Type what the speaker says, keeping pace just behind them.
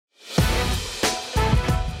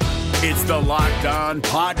It's the Locked On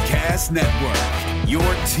Podcast Network, your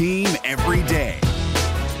team every day.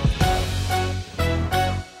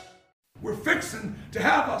 We're fixing to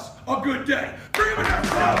have us a good day. Bring him in there.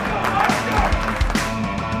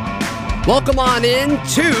 Welcome on in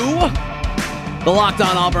to the Locked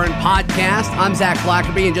On Auburn podcast. I'm Zach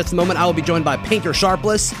Blackerby. In just a moment, I will be joined by Painter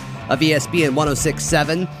Sharpless of ESPN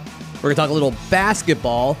 106.7. We're going to talk a little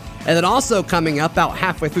basketball. And then also coming up about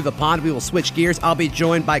halfway through the pod, we will switch gears. I'll be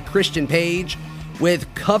joined by Christian Page with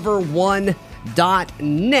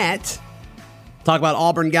Cover1.net. Talk about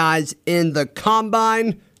Auburn guys in the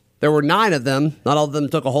Combine. There were 9 of them. Not all of them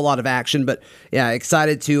took a whole lot of action, but yeah,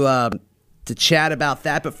 excited to chat about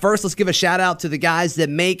that. But first, let's give a shout out to the guys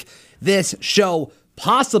that make this show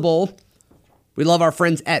possible. We love our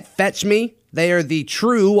friends at Fetch Me. They are the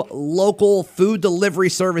true local food delivery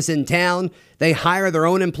service in town. They hire their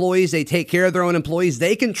own employees. They take care of their own employees.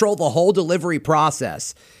 They control the whole delivery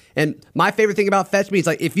process. And my favorite thing about Fetch Me is,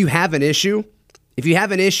 like, if you have an issue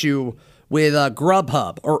with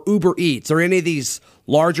Grubhub or Uber Eats or any of these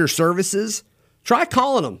larger services, try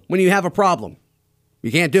calling them when you have a problem.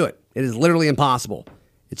 You can't do it. It is literally impossible.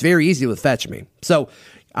 It's very easy with Fetch Me. So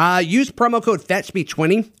use promo code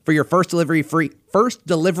FetchMe20 for your first delivery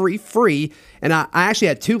free. And I actually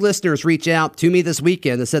had 2 listeners reach out to me this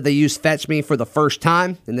weekend that said they used Fetch Me for the first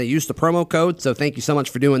time and they used the promo code. So thank you so much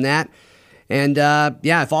for doing that. And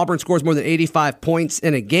if Auburn scores more than 85 points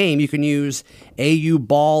in a game, you can use AU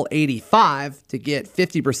Ball 85 to get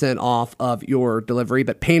 50% off of your delivery.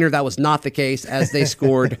 But Painter, that was not the case, as they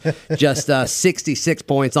scored just 66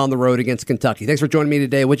 points on the road against Kentucky. Thanks for joining me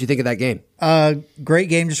today. What'd you think of that game? Great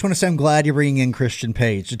game. Just want to say I'm glad you're bringing in Christian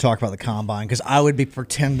Page to talk about the Combine, because I would be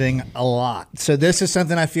pretending a lot. So this is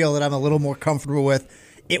something I feel that I'm a little more comfortable with.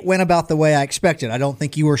 It went about the way I expected. I don't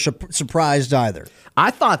think you were surprised either.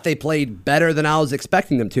 I thought they played better than I was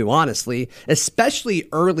expecting them to, honestly, especially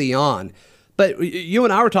early on. But you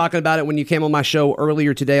and I were talking about it when you came on my show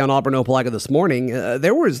earlier today on Auburn Opelika this morning.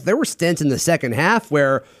 There were stints in the second half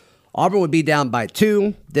where Auburn would be down by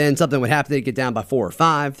 2, then something would happen. They'd get down by 4 or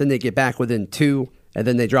 5, then they'd get back within 2, and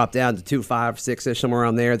then they drop down to 2, 5, 6-ish, somewhere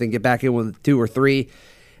around there, then get back in with 2 or 3.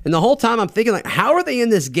 And the whole time I'm thinking, like, how are they in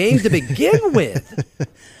this game to begin with?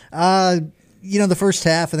 The first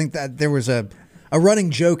half, I think that there was a running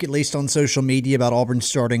joke, at least on social media, about Auburn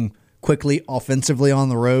starting quickly offensively on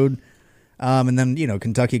the road. And then,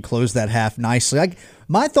 Kentucky closed that half nicely.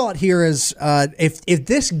 My thought here is if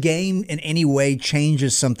this game in any way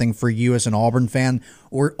changes something for you as an Auburn fan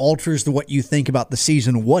or alters what you think about the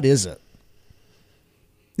season, what is it?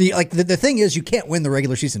 The thing is, you can't win the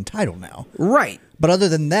regular season title now. Right. But other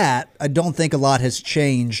than that, I don't think a lot has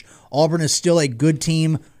changed. Auburn is still a good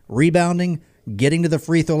team, rebounding, getting to the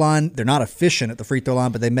free throw line. They're not efficient at the free throw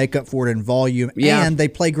line, but they make up for it in volume, and they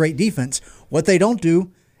play great defense. What they don't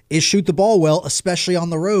do is shoot the ball well, especially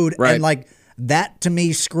on the road. Right. And that to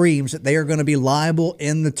me screams that they are going to be liable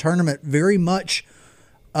in the tournament very much.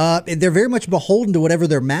 They're very much beholden to whatever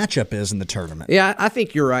their matchup is in the tournament. Yeah, I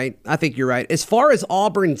think you're right. As far as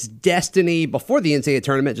Auburn's destiny before the NCAA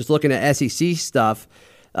tournament, just looking at SEC stuff,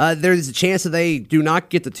 there's a chance that they do not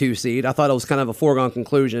get the 2 seed. I thought it was kind of a foregone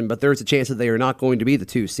conclusion, but there's a chance that they are not going to be the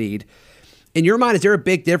 2 seed. In your mind, is there a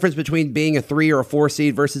big difference between being a 3 or a 4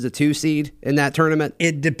 seed versus a 2 seed in that tournament?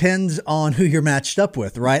 It depends on who you're matched up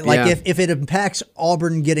with, right? If it impacts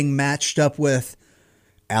Auburn getting matched up with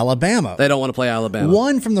Alabama. They don't want to play Alabama.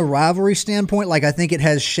 One, from the rivalry standpoint, I think it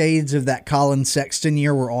has shades of that Colin Sexton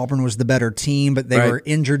year where Auburn was the better team, but they were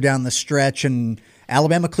injured down the stretch, and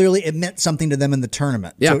Alabama, clearly it meant something to them in the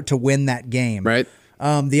tournament to win that game. Right.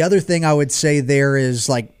 The other thing I would say there is,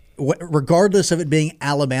 regardless of it being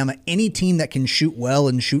Alabama, any team that can shoot well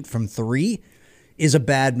and shoot from 3 is a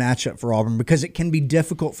bad matchup for Auburn, because it can be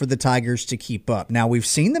difficult for the Tigers to keep up. Now, we've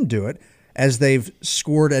seen them do it, as they've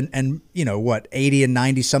scored 80 and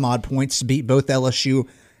 90 some odd points to beat both LSU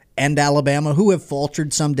and Alabama, who have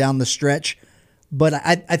faltered some down the stretch. But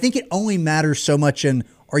I think it only matters so much in,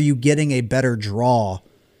 are you getting a better draw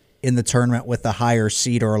in the tournament with a higher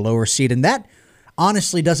seed or a lower seed? And that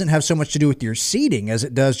honestly doesn't have so much to do with your seeding as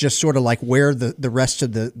it does just sort of where the rest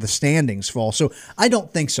of the standings fall. So I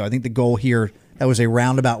don't think so. I think the goal here, that was a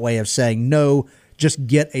roundabout way of saying, no, just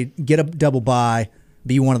get a double bye,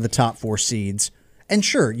 be one of the top 4 seeds. And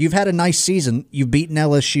sure, you've had a nice season. You've beaten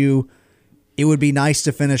LSU. It would be nice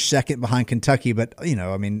to finish second behind Kentucky, but,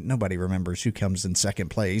 nobody remembers who comes in second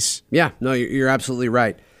place. Yeah, no, you're absolutely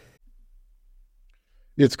right.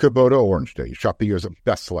 It's Kubota Orange Day. Shop the year's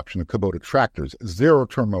best selection of Kubota tractors,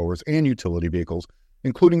 zero-turn mowers, and utility vehicles,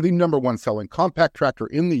 including the #1 selling compact tractor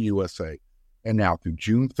in the USA. And now through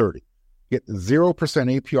June 30, Get 0%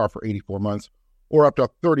 APR for 84 months or up to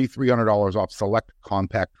 $3,300 off select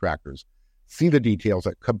compact tractors. See the details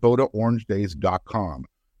at KubotaOrangeDays.com.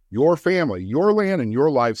 Your family, your land, and your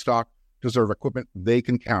livestock deserve equipment they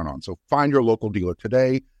can count on. So find your local dealer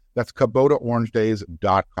today. That's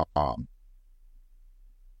KubotaOrangeDays.com.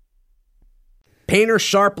 Painter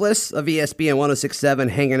Sharpless of ESPN 106.7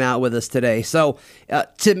 hanging out with us today. So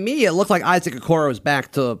to me, it looked like Isaac Okoro was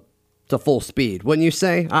back to full speed, wouldn't you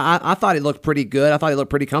say? I thought he looked pretty good. I thought he looked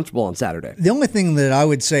pretty comfortable on Saturday. The only thing that I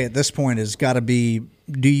would say at this point has got to be,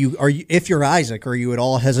 if you're Isaac, are you at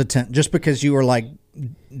all hesitant just because you were like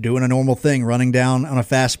doing a normal thing, running down on a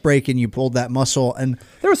fast break and you pulled that muscle? And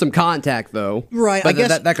there was some contact though, right? But I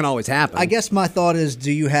guess that can always happen. I guess my thought is,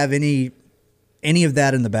 do you have any of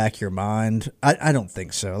that in the back of your mind? I don't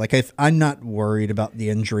think so. Like, I'm not worried about the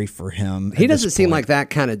injury for him. He doesn't seem like that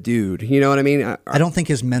kind of dude. You know what I mean? I don't think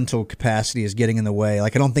his mental capacity is getting in the way.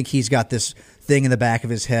 Like, I don't think he's got this thing in the back of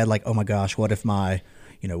his head, like, oh my gosh, what if I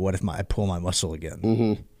pull my muscle again?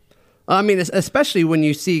 Mm-hmm. I mean, especially when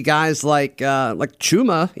you see guys like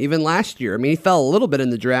Chuma, even last year. I mean, he fell a little bit in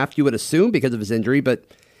the draft, you would assume, because of his injury, but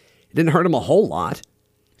it didn't hurt him a whole lot.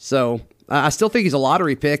 So I still think he's a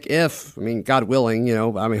lottery pick God willing,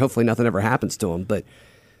 hopefully nothing ever happens to him. But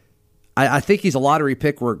I think he's a lottery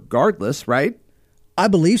pick regardless, right? I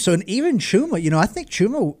believe so. And even Chuma, I think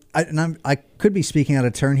Chuma, I could be speaking out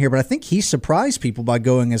of turn here, but I think he surprised people by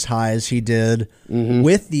going as high as he did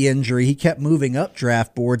with the injury. He kept moving up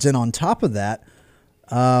draft boards. And on top of that,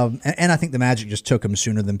 and I think the Magic just took him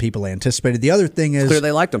sooner than people anticipated. The other thing is, clearly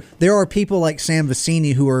they liked him. There are people like Sam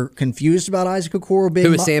Vecini who are confused about Isaac Okoro being.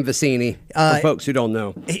 Who is Sam Vecini? For folks who don't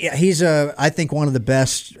know, he's I think one of the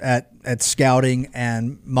best at scouting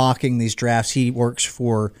and mocking these drafts. He works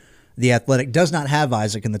for The Athletic. Does not have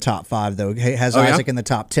Isaac in the top 5 though. He has Isaac in the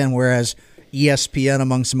top 10, whereas ESPN,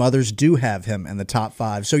 among some others, do have him in the top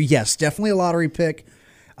 5. So yes, definitely a lottery pick.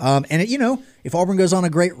 And if Auburn goes on a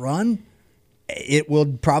great run, it will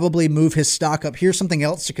probably move his stock up. Here's something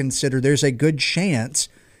else to consider. There's a good chance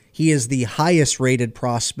he is the highest rated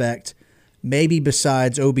prospect, maybe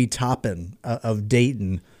besides Obi Toppin of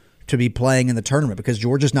Dayton, to be playing in the tournament because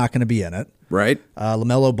Georgia's not going to be in it. Right.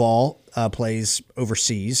 LaMelo Ball plays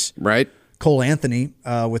overseas. Right. Cole Anthony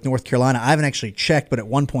with North Carolina. I haven't actually checked, but at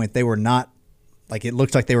one point they were not, it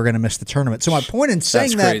looked like they were going to miss the tournament. So my point in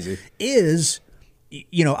saying that is,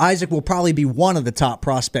 Isaac will probably be one of the top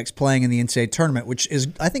prospects playing in the NCAA tournament, which is,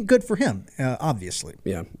 I think, good for him, obviously.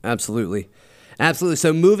 Yeah, absolutely. Absolutely.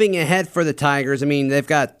 So moving ahead for the Tigers, they've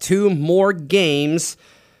got 2 more games.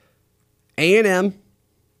 A&M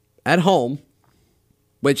at home,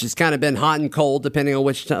 which has kind of been hot and cold depending on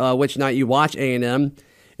which night you watch A&M. And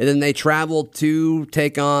then they travel to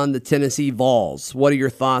take on the Tennessee Vols. What are your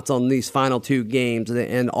thoughts on these final 2 games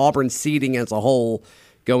and Auburn's seeding as a whole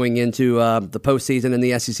going into the postseason and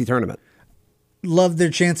the SEC tournament? Love their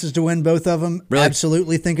chances to win both of them. Really?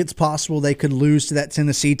 Absolutely think it's possible they could lose to that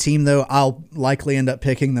Tennessee team, though. I'll likely end up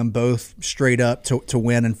picking them both straight up to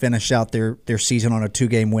win and finish out their season on a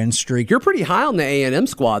 2-game win streak. You're pretty high on the A&M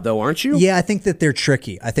squad, though, aren't you? Yeah, I think that they're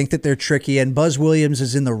tricky. And Buzz Williams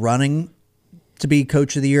is in the running to be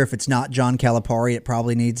Coach of the Year. If it's not John Calipari, it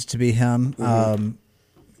probably needs to be him.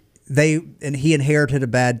 Mm-hmm. He inherited a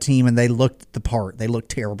bad team, and they looked the part. They looked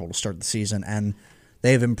terrible to start the season, and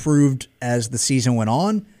they have improved as the season went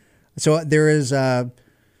on. So there is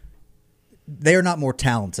they are not more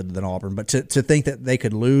talented than Auburn, but to think that they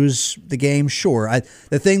could lose the game, sure.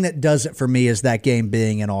 The thing that does it for me is that game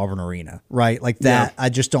being in Auburn Arena, right? Like that. Yeah. I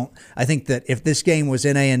just don't. I think that if this game was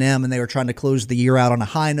in A&M and they were trying to close the year out on a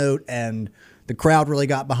high note and the crowd really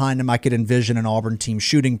got behind them, I could envision an Auburn team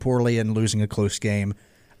shooting poorly and losing a close game.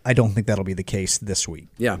 I don't think that'll be the case this week.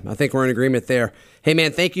 Yeah, I think we're in agreement there. Hey,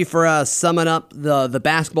 man, thank you for summing up the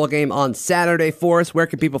basketball game on Saturday for us. Where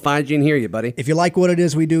can people find you and hear you, buddy? If you like what it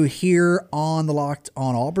is we do here on the Locked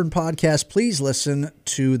on Auburn podcast, please listen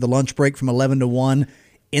to the lunch break from 11 to 1.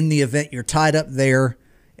 In the event you're tied up there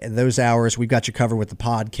at those hours, we've got you covered with the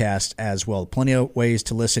podcast as well. Plenty of ways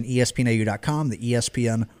to listen. ESPNAU.com, the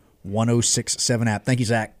ESPN 1067 app. Thank you,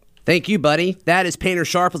 Zach. Thank you, buddy. That is Painter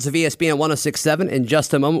Sharpless of ESPN 1067. In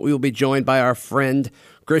just a moment, we will be joined by our friend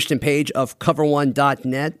Christian Page of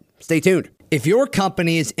CoverOne.net. Stay tuned. If your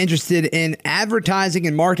company is interested in advertising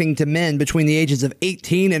and marketing to men between the ages of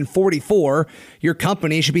 18 and 44, your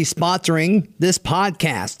company should be sponsoring this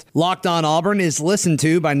podcast. Locked On Auburn is listened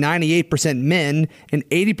to by 98% men and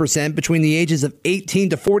 80% between the ages of 18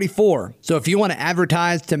 to 44. So if you want to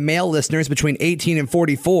advertise to male listeners between 18 and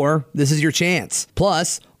 44, this is your chance.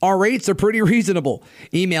 Plus, our rates are pretty reasonable.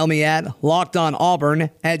 Email me at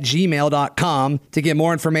lockedonauburn@gmail.com to get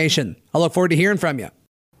more information. I look forward to hearing from you.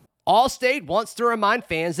 Allstate wants to remind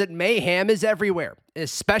fans that mayhem is everywhere,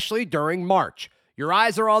 especially during March. Your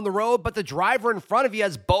eyes are on the road, but the driver in front of you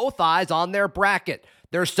has both eyes on their bracket.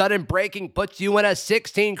 Their sudden braking puts you in a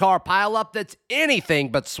 16-car pileup that's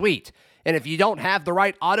anything but sweet. And if you don't have the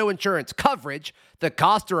right auto insurance coverage, the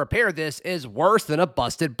cost to repair this is worse than a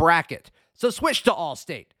busted bracket. So switch to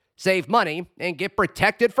Allstate, save money, and get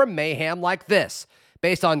protected from mayhem like this.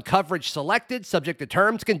 Based on coverage selected, subject to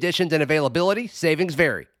terms, conditions, and availability, savings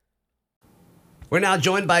vary. We're now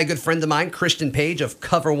joined by a good friend of mine, Christian Page of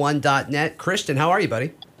CoverOne.net. Christian, how are you,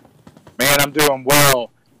 buddy? Man, I'm doing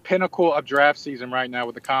well. Pinnacle of draft season right now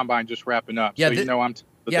with the combine just wrapping up. Yeah, so you know I'm to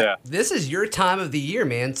death. This is your time of the year,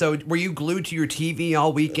 man. So were you glued to your TV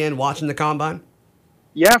all weekend watching the combine?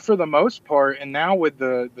 Yeah, for the most part. And now with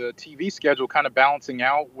the TV schedule kind of balancing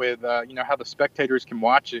out with, how the spectators can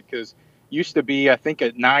watch it. Because used to be, I think,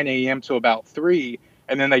 at 9 a.m. to about 3.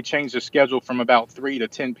 And then they changed the schedule from about 3 to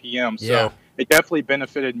 10 p.m. So it definitely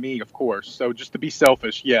benefited me, of course. So just to be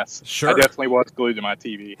selfish, yes. Sure. I definitely was glued to my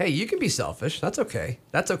TV. Hey, you can be selfish. That's okay.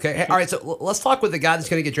 Hey, all right, so let's talk with the guy that's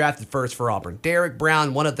going to get drafted first for Auburn. Derek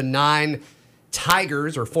Brown, one of the 9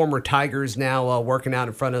 Tigers, or former Tigers, now working out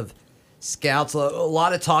in front of scouts. A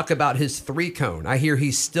lot of talk about his 3-cone. I hear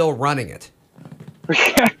he's still running it.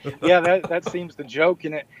 Yeah, that seems the joke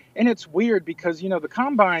in it. And it's weird because, the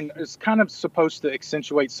combine is kind of supposed to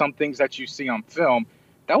accentuate some things that you see on film.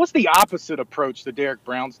 That was the opposite approach to Derek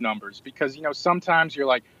Brown's numbers because, sometimes you're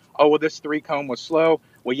like, oh, well, this 3-cone was slow.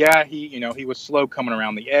 Well, yeah, he was slow coming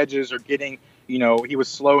around the edges or getting, he was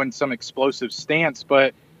slow in some explosive stance.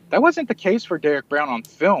 But that wasn't the case for Derek Brown on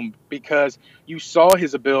film because you saw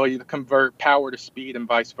his ability to convert power to speed and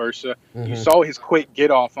vice versa. Mm-hmm. You saw his quick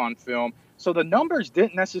get off on film. So the numbers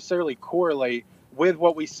didn't necessarily correlate with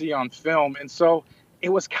what we see on film. And so it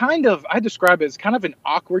was I describe it as kind of an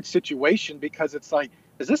awkward situation because it's like,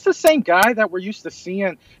 is this the same guy that we're used to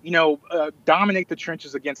seeing, dominate the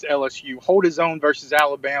trenches against LSU, hold his own versus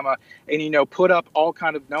Alabama, and, put up all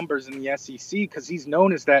kind of numbers in the SEC because he's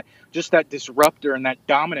known as that disruptor and that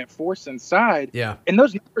dominant force inside. Yeah. And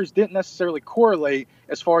those numbers didn't necessarily correlate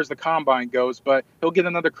as far as the combine goes, but he'll get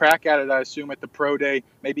another crack at it, I assume, at the pro day.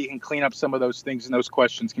 Maybe he can clean up some of those things and those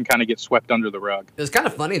questions can kind of get swept under the rug. It's kind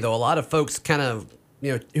of funny, though. A lot of folks kind of,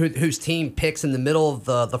 whose team picks in the middle of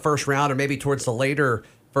the first round or maybe towards the later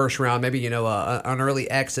first round, maybe, an early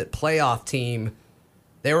exit playoff team,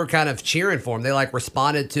 they were kind of cheering for him. They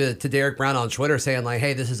responded to Derek Brown on Twitter saying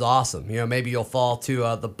hey, this is awesome. Maybe you'll fall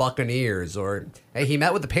to the Buccaneers or, hey, he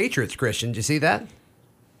met with the Patriots, Christian. Did you see that?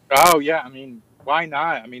 Oh, yeah. I mean, why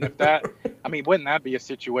not? I mean, wouldn't that be a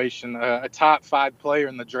situation? A top 5 player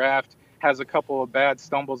in the draft has a couple of bad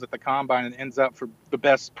stumbles at the combine and ends up for the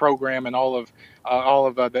best program in all of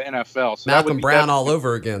the NFL. So Malcolm Brown all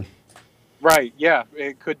over again. Right. Yeah,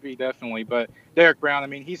 it could be definitely. But Derek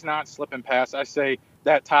Brown, he's not slipping past. I say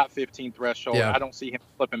that top 15 threshold. Yeah. I don't see him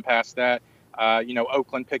slipping past that.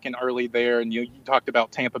 Oakland picking early there. And you talked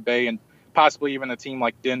about Tampa Bay and possibly even a team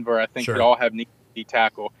like Denver, I think, could all have need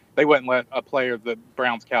tackle. They wouldn't let a player of the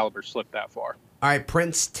Browns caliber slip that far. All right,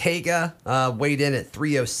 Prince Tega weighed in at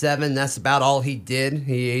 307. That's about all he did.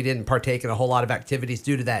 He didn't partake in a whole lot of activities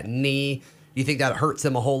due to that knee. Do you think that hurts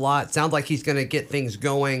him a whole lot? Sounds like he's going to get things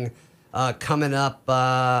going coming up,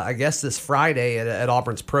 I guess, this Friday at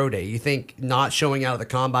Auburn's Pro Day. You think not showing out of the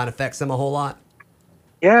combine affects him a whole lot?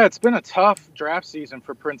 Yeah, it's been a tough draft season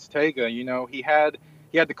for Prince Tega. He had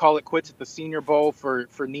to call it quits at the Senior Bowl for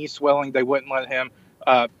knee swelling. They wouldn't let him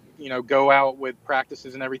go out with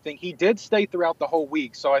practices and everything. He did stay throughout the whole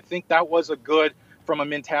week. So I think that was a good from a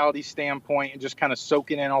mentality standpoint and just kind of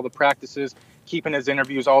soaking in all the practices, keeping his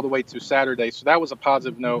interviews all the way to Saturday. So that was a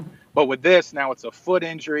positive note. But with this, now it's a foot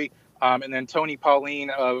injury. And then Tony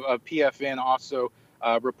Pauline of PFN also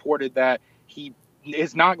reported that he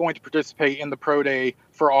is not going to participate in the pro day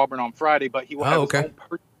for Auburn on Friday, but he will have his own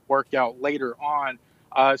personal workout later on.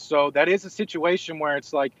 So that is a situation where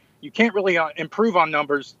it's like, you can't really improve on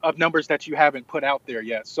numbers that you haven't put out there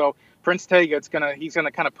yet. So Prince Tega, he's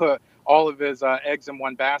gonna kind of put all of his eggs in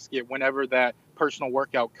one basket whenever that personal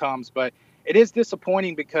workout comes. But it is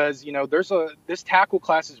disappointing because, this tackle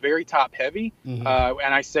class is very top heavy. And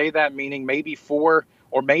I say that meaning maybe 4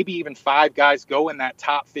 or maybe even 5 guys go in that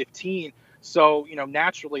top 15. So,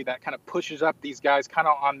 naturally that kind of pushes up these guys kind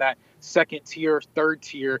of on that second tier, third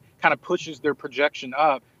tier, kind of pushes their projection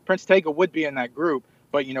up. Prince Tega would be in that group,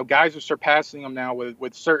 but, guys are surpassing them now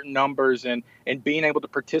with certain numbers and being able to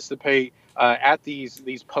participate at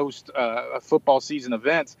these post football season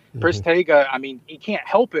events. Prince Tega, I mean, he can't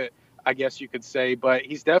help it, I guess you could say, but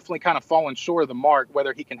he's definitely kind of fallen short of the mark,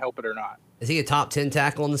 whether he can help it or not. Is he a top 10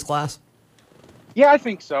 tackle in this class? Yeah, I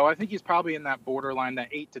think so. I think he's probably in that borderline, that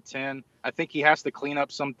 8 to 10. I think he has to clean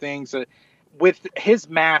up some things. With his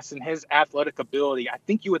mass and his athletic ability, I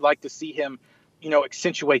think you would like to see him,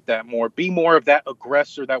 accentuate that more, be more of that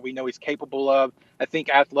aggressor that we know he's capable of. I think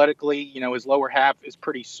athletically, his lower half is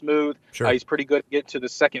pretty smooth. Sure. He's pretty good at getting to the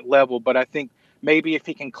second level, but I think maybe if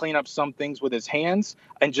he can clean up some things with his hands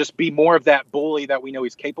and just be more of that bully that we know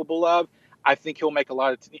he's capable of, I think he'll make a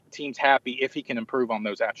lot of teams happy if he can improve on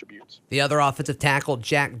those attributes. The other offensive tackle,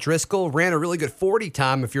 Jack Driscoll, ran a really good 40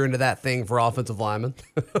 time if you're into that thing for offensive linemen.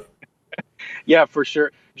 Yeah, for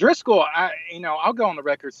sure. Driscoll, I'll go on the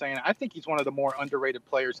record saying I think he's one of the more underrated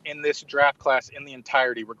players in this draft class in the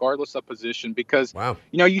entirety, regardless of position, because,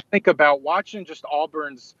 you think about watching just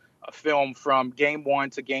Auburn's film from game 1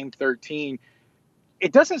 to game 13,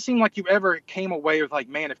 it doesn't seem like you ever came away with like,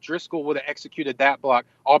 man, if Driscoll would have executed that block,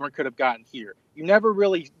 Auburn could have gotten here. You never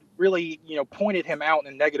really, pointed him out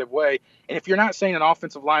in a negative way. And if you're not saying an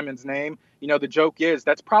offensive lineman's name, the joke is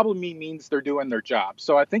that's probably means they're doing their job.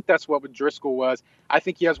 So I think that's what Driscoll was. I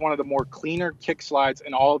think he has one of the more cleaner kick slides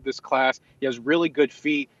in all of this class. He has really good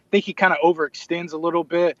feet. I think he kind of overextends a little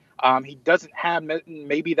bit. He doesn't have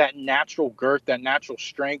maybe that natural girth, that natural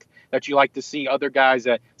strength that you like to see other guys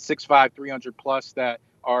at 6'5", 300 plus that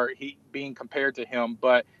are being compared to him.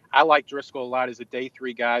 But I like Driscoll a lot as a day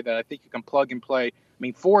 3 guy that I think you can plug and play. I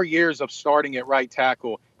mean, 4 years of starting at right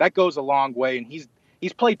tackle, that goes a long way. And he's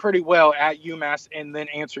played pretty well at UMass and then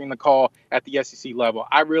answering the call at the SEC level.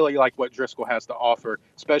 I really like what Driscoll has to offer,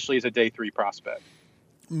 especially as a day 3 prospect.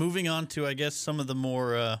 Moving on to, I guess, some of the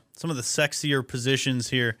sexier positions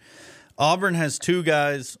here. Auburn has 2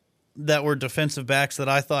 guys that were defensive backs that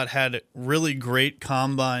I thought had really great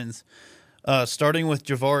combines. Starting with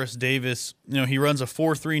Javaris Davis, he runs a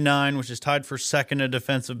 4.39, which is tied for second of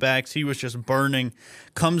defensive backs. He was just burning.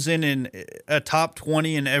 Comes in a top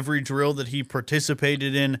 20 in every drill that he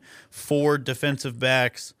participated in for defensive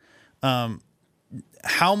backs.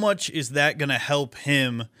 How much is that going to help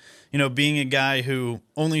him? Being a guy who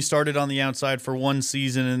only started on the outside for 1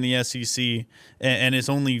 season in the SEC and is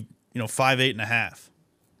only 5'8.5".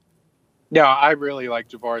 Yeah, I really like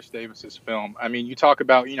Javaris Davis's film. I mean, you talk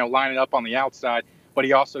about, lining up on the outside, but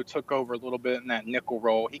he also took over a little bit in that nickel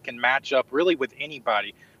role. He can match up really with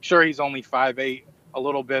anybody. Sure, he's only 5'8", a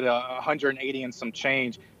little bit, 180 and some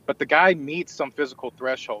change, but the guy meets some physical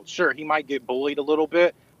thresholds. Sure, he might get bullied a little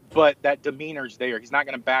bit, but that demeanor's there. He's not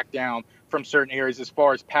going to back down from certain areas as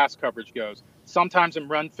far as pass coverage goes. Sometimes in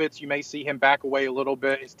run fits, you may see him back away a little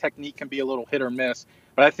bit. His technique can be a little hit or miss.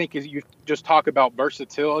 But I think as you just talk about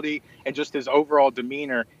versatility and just his overall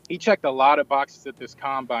demeanor, he checked a lot of boxes at this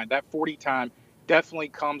combine. That 40 time definitely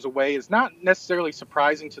comes away. It's not necessarily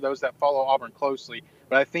surprising to those that follow Auburn closely,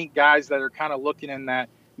 but I think guys that are kind of looking in that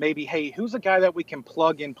maybe, hey, who's a guy that we can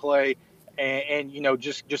plug and play and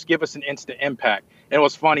just give us an instant impact. And it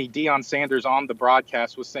was funny, Deion Sanders on the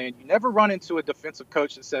broadcast was saying, you never run into a defensive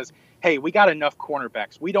coach that says, hey, we got enough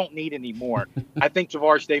cornerbacks. We don't need any more. I think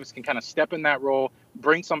Javaris Davis can kind of step in that role,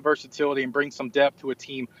 bring some versatility and bring some depth to a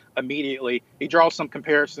team immediately. He draws some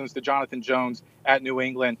comparisons to Jonathan Jones at New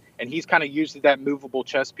England, and he's kind of used that movable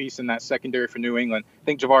chess piece in that secondary for New England. I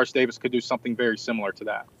think Javaris Davis could do something very similar to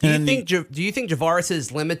that. Do you think Javaris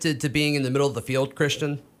is limited to being in the middle of the field,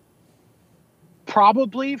 Christian?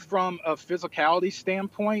 Probably from a physicality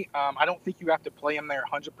standpoint. I don't think you have to play him there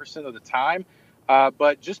 100% of the time.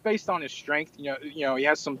 But just based on his strength, he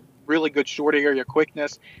has some really good short area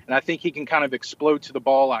quickness, and I think he can kind of explode to the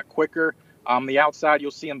ball a lot quicker. The outside,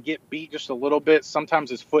 you'll see him get beat just a little bit. Sometimes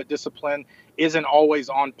his foot discipline isn't always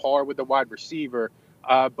on par with the wide receiver.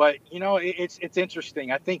 But it's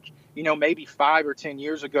interesting. I think, maybe 5 or 10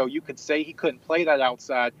 years ago, you could say he couldn't play that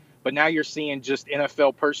outside. But now you're seeing just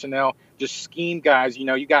NFL personnel, just scheme guys.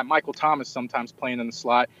 You got Michael Thomas sometimes playing in the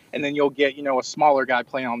slot, and then you'll get, a smaller guy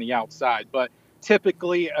playing on the outside. But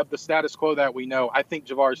typically of the status quo that we know, I think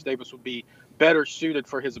Javaris Davis would be better suited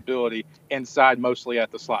for his ability inside, mostly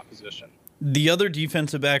at the slot position. The other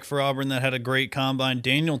defensive back for Auburn that had a great combine,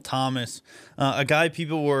 Daniel Thomas, a guy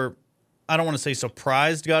people were, I don't want to say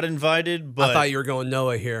surprised got invited, but I thought you were going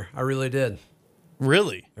Noah here. I really did.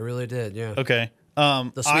 Really? I really did, yeah. Okay.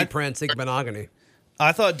 The Sweet Prince, Igbenogany.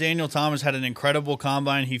 I thought Daniel Thomas had an incredible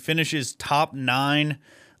combine. He finishes top 9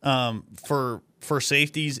 for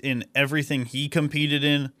safeties in everything he competed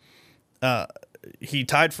in. He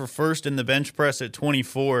tied for first in the bench press at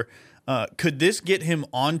 24. Could this get him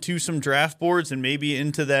onto some draft boards and maybe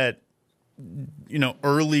into that,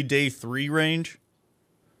 early day 3 range?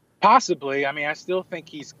 Possibly. I mean, I still think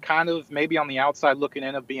he's kind of maybe on the outside looking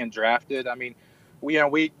in of being drafted. I mean,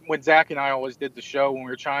 when Zach and I always did the show, when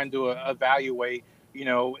we were trying to evaluate,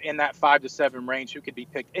 in that 5 to 7 range, who could be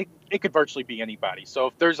picked, it could virtually be anybody. So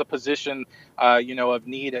if there's a position, of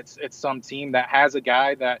need, it's some team that has a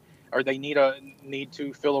guy that, or they need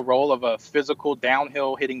to fill a role of a physical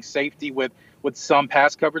downhill hitting safety with some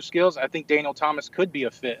pass coverage skills. I think Daniel Thomas could be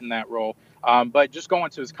a fit in that role. But just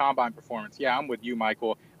going to his combine performance, yeah, I'm with you,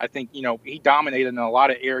 Michael. I think, he dominated in a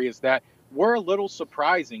lot of areas that were a little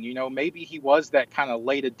surprising. Maybe he was that kind of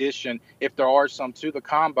late addition, if there are some, to the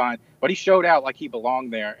combine, but he showed out like he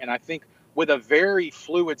belonged there. And I think with a very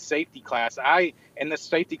fluid safety class, in the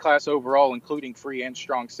safety class overall, including free and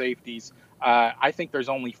strong safeties, I think there's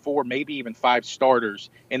only 4, maybe even 5 starters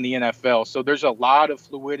in the NFL. So there's a lot of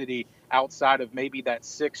fluidity outside of maybe that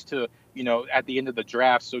 6 to, at the end of the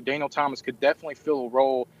draft. So Daniel Thomas could definitely fill a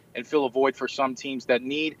role and fill a void for some teams that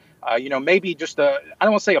need, maybe just I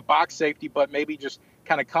don't want to say a box safety, but maybe just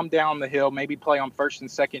kind of come down the hill, maybe play on first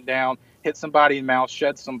and second down, hit somebody in the mouth,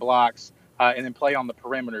 shed some blocks, and then play on the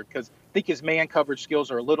perimeter. Because I think his man coverage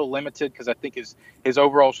skills are a little limited, because I think his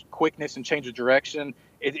overall quickness and change of direction,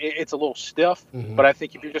 it's a little stiff. Mm-hmm. But I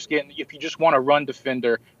think if you just want a run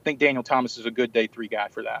defender, I think Daniel Thomas is a good day 3 guy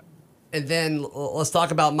for that. And then let's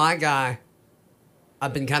talk about my guy.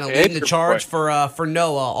 I've been kind of leading the charge for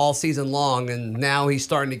Noah all season long, and now he's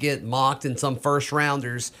starting to get mocked in some first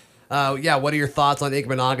rounders. What are your thoughts on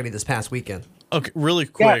Igbenogany this past weekend? Okay, really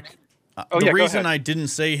quick. Yeah. The reason I didn't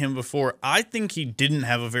say him before, I think he didn't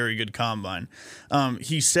have a very good combine.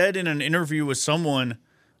 He said in an interview with someone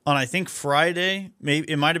on, I think, Friday, maybe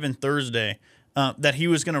it might have been Thursday, that he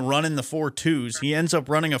was going to run in the 4.2s. He ends up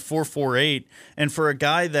running a 4.48. And for a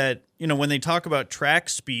guy that, when they talk about track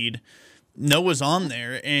speed, Noah's on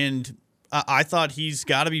there, and I thought he's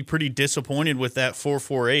got to be pretty disappointed with that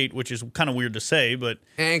 4.48, which is kind of weird to say. But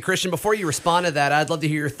And Christian, before you respond to that, I'd love to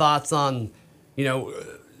hear your thoughts on,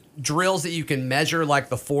 drills that you can measure like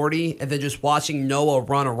the 40, and then just watching Noah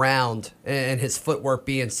run around and his footwork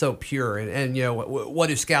being so pure. And what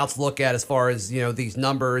do scouts look at as far as, these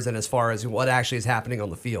numbers and as far as what actually is happening on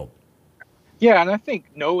the field? Yeah, and I think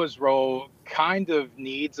Noah's role kind of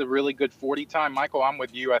needs a really good 40 time. Michael, I'm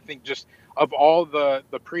with you. I think just of all the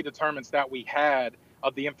predeterminants that we had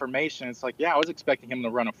of the information, it's like, I was expecting him to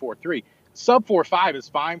run a 4.3. Sub 4.5 is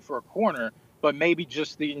fine for a corner, but maybe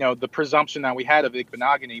just the presumption that we had of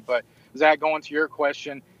Igbenogany. But Zach, going to your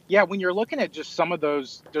question, when you're looking at just some of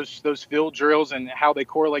those field drills and how they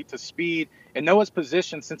correlate to speed and Noah's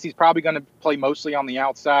position, since he's probably going to play mostly on the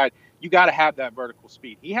outside, you got to have that vertical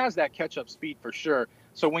speed. He has that catch-up speed for sure.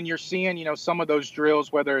 So when you're seeing, some of those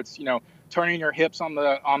drills, whether it's, turning your hips on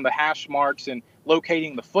the hash marks and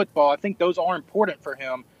locating the football, I think those are important for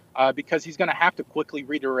him because he's going to have to quickly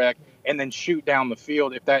redirect and then shoot down the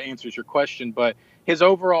field, if that answers your question. But his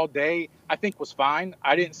overall day, I think, was fine.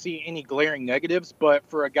 I didn't see any glaring negatives, but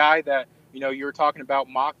for a guy that, you were talking about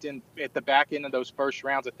mocked in at the back end of those first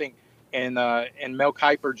rounds, I think in Mel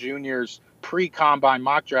Kiper Jr.'s pre-combine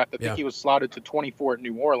mock draft, I think he was slotted to 24 at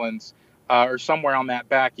New Orleans or somewhere on that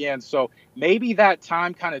back end. So maybe that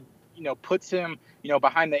time kind of, puts him,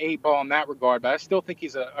 behind the 8 ball in that regard. But I still think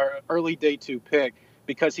he's an early day 2 pick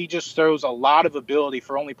because he just shows a lot of ability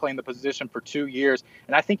for only playing the position for 2 years.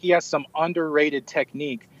 And I think he has some underrated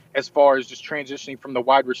technique as far as just transitioning from the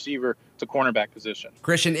wide receiver to cornerback position.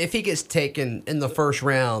 Christian, if he gets taken in the first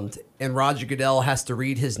round and Roger Goodell has to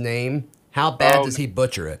read his name, how bad does he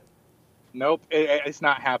butcher it? Nope, it's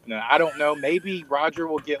not happening. I don't know. Maybe Roger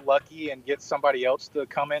will get lucky and get somebody else to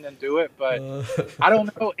come in and do it, but I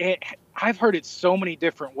don't know. I've heard it so many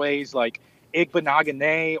different ways, like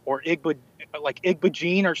Igbenogany or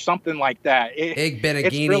Igbagene or something like that.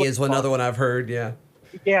 Igbenogany really is another one I've heard, yeah.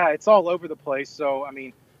 Yeah, it's all over the place. So, I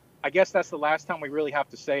mean, I guess that's the last time we really have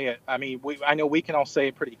to say it. I mean, I know we can all say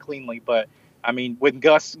it pretty cleanly, but, I mean, when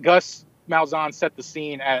Gus Malzahn set the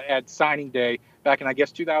scene at signing day back in, I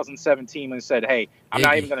guess, 2017 and said, hey, I'm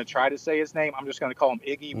not even going to try to say his name. I'm just going to call him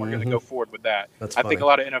Iggy. We're going to go forward with that. I think a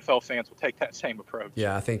lot of NFL fans will take that same approach.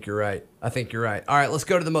 Yeah, I think you're right. All right, let's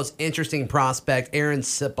go to the most interesting prospect, Aaron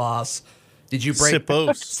Sipos, Did you break Sipos?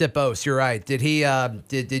 Sipos, you're right. Did he?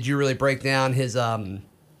 Did you really break down his I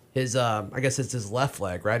guess it's his left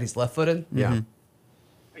leg, right? He's left-footed. Yeah.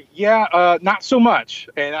 Yeah, not so much,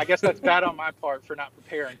 and I guess that's bad on my part for not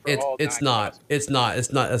preparing for all. It's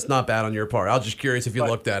not bad on your part. I was just curious if you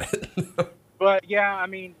looked at it. But yeah, I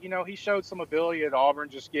mean, he showed some ability at Auburn,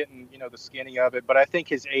 just getting the skinny of it. But I think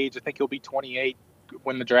his age, I think he'll be 28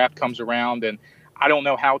 when the draft comes around, and I don't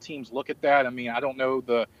know how teams look at that. I mean, I don't know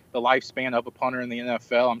the lifespan of a punter in the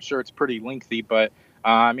NFL. I'm sure it's pretty lengthy, but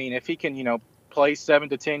I mean, if he can play 7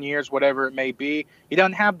 to 10 years, whatever it may be, he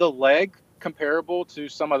doesn't have the leg comparable to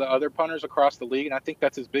some of the other punters across the league, and I think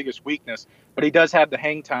that's his biggest weakness. But he does have the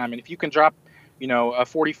hang time, and if you can drop a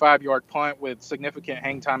 45-yard punt with significant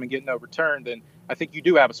hang time and getting overturned, then I think you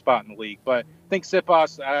do have a spot in the league. But I think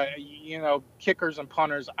Sipos, kickers and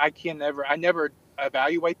punters, I never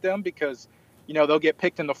evaluate them because they'll get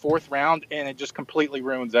picked in the 4th round and it just completely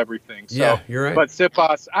ruins everything. So, yeah, you're right. But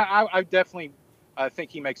Sipos, I definitely think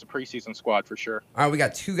he makes a preseason squad for sure. All right, we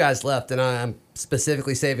got 2 guys left, and I'm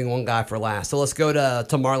specifically saving one guy for last. So let's go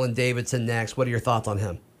to Marlon Davidson next. What are your thoughts on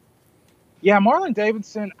him? Yeah, Marlon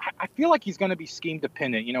Davidson, I feel like he's going to be scheme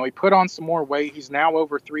dependent. He put on some more weight. He's now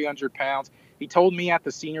over 300 pounds. He told me at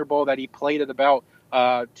the Senior Bowl that he played at about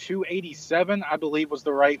 287, I believe was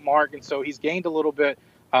the right mark. And so he's gained a little bit,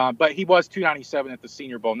 but he was 297 at the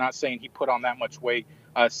Senior Bowl. Not saying he put on that much weight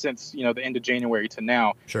since, the end of January to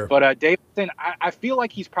now. Sure. But Davidson, I feel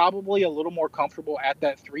like he's probably a little more comfortable at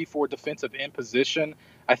that 3-4 defensive end position.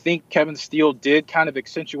 I think Kevin Steele did kind of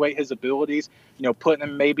accentuate his abilities, putting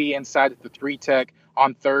him maybe inside at the 3-tech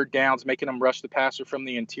on 3rd downs, making him rush the passer from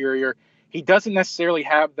the interior. He doesn't necessarily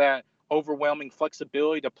have that overwhelming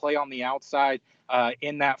flexibility to play on the outside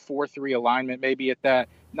in that 4-3 alignment, maybe at that,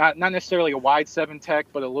 not necessarily a wide 7-tech,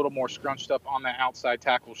 but a little more scrunched up on that outside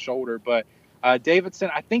tackle shoulder. But Davidson,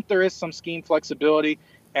 I think there is some scheme flexibility.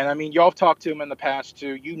 And, I mean, y'all have talked to him in the past,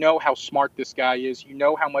 too. You know how smart this guy is. You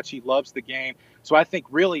know how much he loves the game. So I think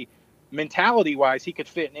really mentality-wise he could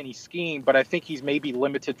fit in any scheme, but I think he's maybe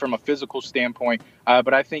limited from a physical standpoint.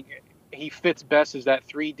 But I think he fits best as that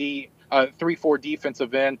 3-4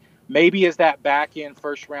 defensive end, maybe as that back-end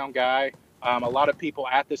first-round guy. A lot of people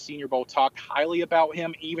at the Senior Bowl talked highly about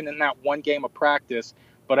him, even in that one game of practice.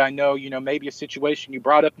 But I know, maybe a situation you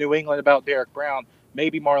brought up New England about Derek Brown.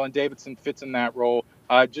 Maybe Marlon Davidson fits in that role.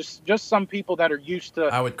 Just some people that are used to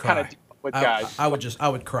kind of dealing with guys. I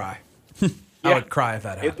would cry. Yeah. I would cry if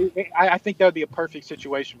that happened. I think that would be a perfect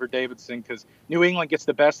situation for Davidson because New England gets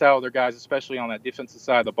the best out of their guys, especially on that defensive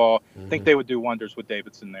side of the ball. Mm-hmm. I think they would do wonders with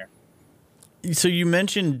Davidson there. So you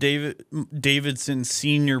mentioned Davidson's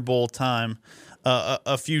Senior Bowl time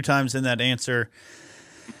a few times in that answer.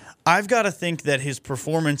 I've got to think that his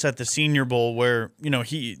performance at the Senior Bowl where,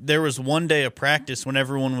 there was one day of practice when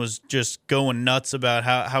everyone was just going nuts about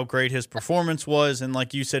how great his performance was. And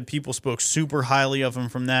like you said, people spoke super highly of him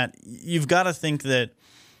from that. You've got to think that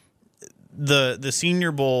the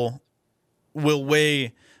Senior Bowl will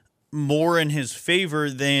weigh more in his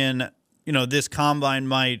favor than, this combine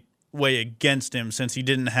might weigh against him since he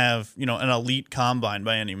didn't have, an elite combine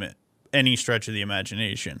by any stretch of the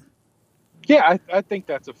imagination. Yeah, I think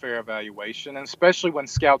that's a fair evaluation, and especially when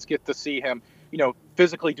scouts get to see him,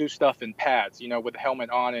 physically do stuff in pads, with the helmet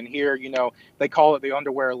on. And here, they call it the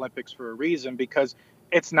Underwear Olympics for a reason because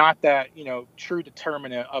it's not that, true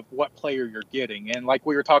determinant of what player you're getting. And like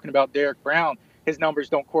we were talking about Derek Brown, his numbers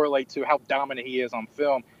don't correlate to how dominant he is on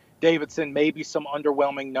film. Davidson, maybe some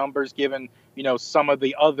underwhelming numbers given, some of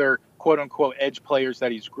the other quote-unquote edge players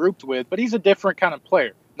that he's grouped with, but he's a different kind of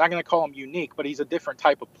player. Not going to call him unique, but he's a different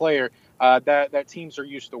type of player that teams are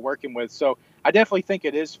used to working with. So I definitely think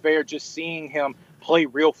it is fair just seeing him play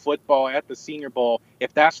real football at the Senior Bowl.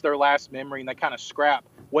 If that's their last memory and they kind of scrap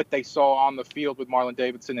what they saw on the field with Marlon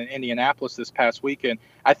Davidson in Indianapolis this past weekend,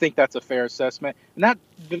 I think that's a fair assessment. And that,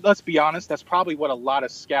 let's be honest, that's probably what a lot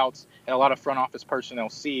of scouts and a lot of front office personnel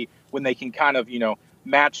see when they can kind of,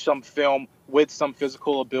 match some film with some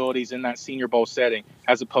physical abilities in that Senior Bowl setting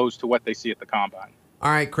as opposed to what they see at the Combine. All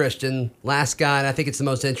right, Christian, last guy, and I think it's the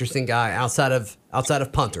most interesting guy outside of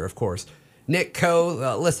punter, of course. Nick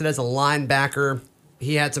Coe, listed as a linebacker.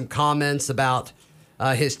 He had some comments about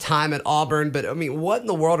his time at Auburn, but I mean, what in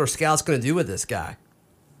the world are scouts going to do with this guy?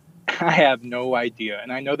 I have no idea,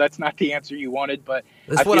 and I know that's not the answer you wanted, but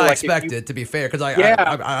that's what I expected. To be fair, because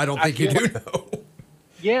I don't think you do know.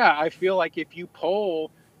 Yeah, I feel like if you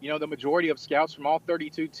poll, the majority of scouts from all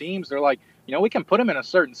 32 teams, they're like, we can put him in a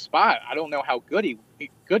certain spot. I don't know how good he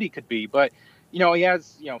could be, but he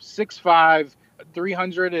has 6'5",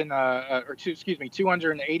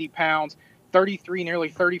 280 pounds, 33,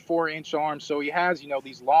 nearly 34-inch arms. So he has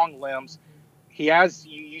these long limbs.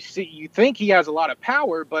 you think he has a lot of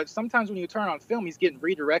power, but sometimes when you turn on film, he's getting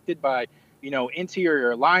redirected by,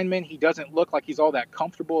 interior linemen. He doesn't look like he's all that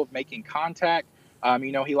comfortable of making contact.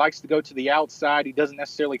 He likes to go to the outside. He doesn't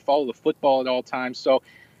necessarily follow the football at all times. So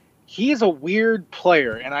he's a weird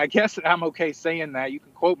player, and I guess I'm okay saying that. You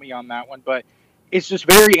can quote me on that one, but it's just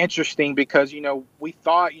very interesting because, we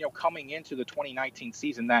thought, coming into the 2019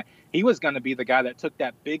 season that he was going to be the guy that took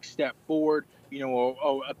that big step forward,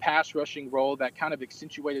 a pass rushing role that kind of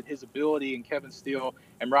accentuated his ability in Kevin Steele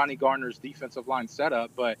and Ronnie Garner's defensive line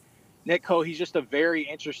setup. But Nick Cole, he's just a very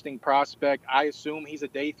interesting prospect. I assume he's a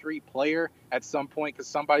day 3 player at some point because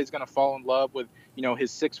somebody's going to fall in love with,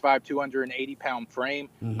 his 6'5", 280-pound frame.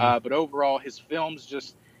 But overall, his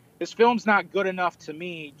film's not good enough to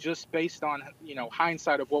me, just based on,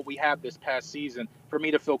 hindsight of what we have this past season, for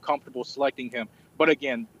me to feel comfortable selecting him. But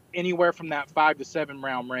again, anywhere from that 5 to 7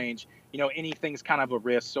 round range, anything's kind of a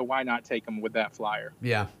risk. So why not take him with that flyer?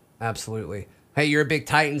 Yeah, absolutely. Hey, you're a big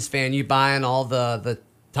Titans fan. You buying all the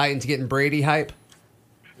Titans getting Brady hype?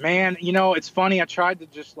 Man, it's funny. I tried to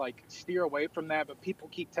just steer away from that, but people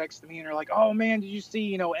keep texting me and they're like, "Oh man, did you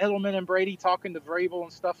see, Edelman and Brady talking to Vrabel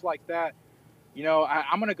and stuff like that?"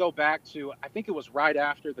 I'm going to go back to, I think it was right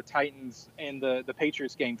after the Titans and the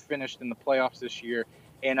Patriots game finished in the playoffs this year.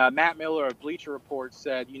 And Matt Miller of Bleacher Report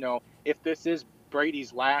said, if this is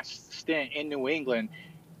Brady's last stint in New England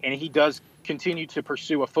and he does continue to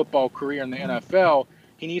pursue a football career in the NFL,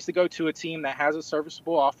 he needs to go to a team that has a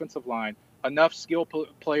serviceable offensive line, enough skill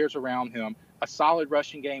players around him, a solid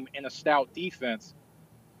rushing game, and a stout defense.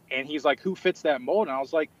 And he's like, who fits that mold? And I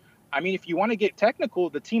was like, if you want to get technical,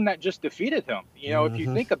 the team that just defeated him, if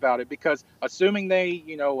you think about it, because assuming they,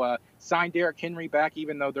 sign Derrick Henry back,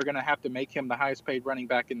 even though they're going to have to make him the highest paid running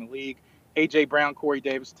back in the league, A.J. Brown, Corey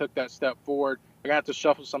Davis took that step forward. They're going to have to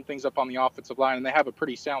shuffle some things up on the offensive line, and they have a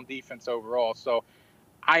pretty sound defense overall. So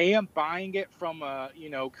I am buying it from a,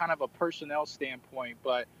 kind of a personnel standpoint,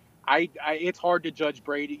 but it's hard to judge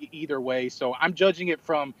Brady either way. So I'm judging it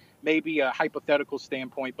from maybe a hypothetical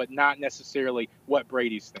standpoint, but not necessarily what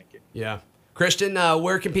Brady's thinking. Yeah. Christian,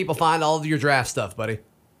 where can people find all of your draft stuff, buddy?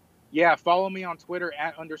 Yeah, follow me on Twitter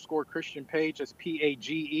 @_Christian Page, that's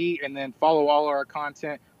PAGE, and then follow all our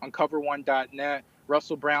content on cover1.net.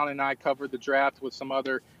 Russell Brown and I covered the draft with some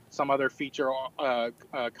other feature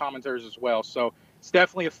commenters as well. So it's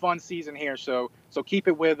definitely a fun season here. So keep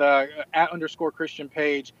it with @_Christian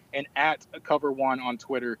Page and @Cover1 on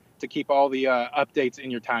Twitter to keep all the updates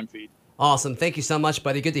in your time feed. Awesome. Thank you so much,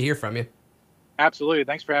 buddy. Good to hear from you. Absolutely.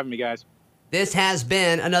 Thanks for having me, guys. This has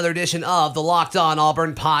been another edition of the Locked On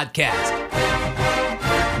Auburn podcast.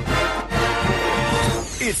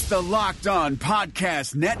 It's the Locked On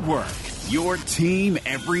Podcast Network, your team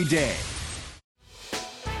every day.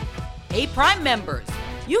 Hey, Prime members,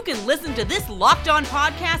 you can listen to this Locked On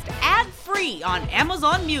podcast ad-free on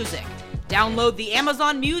Amazon Music. Download the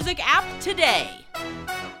Amazon Music app today.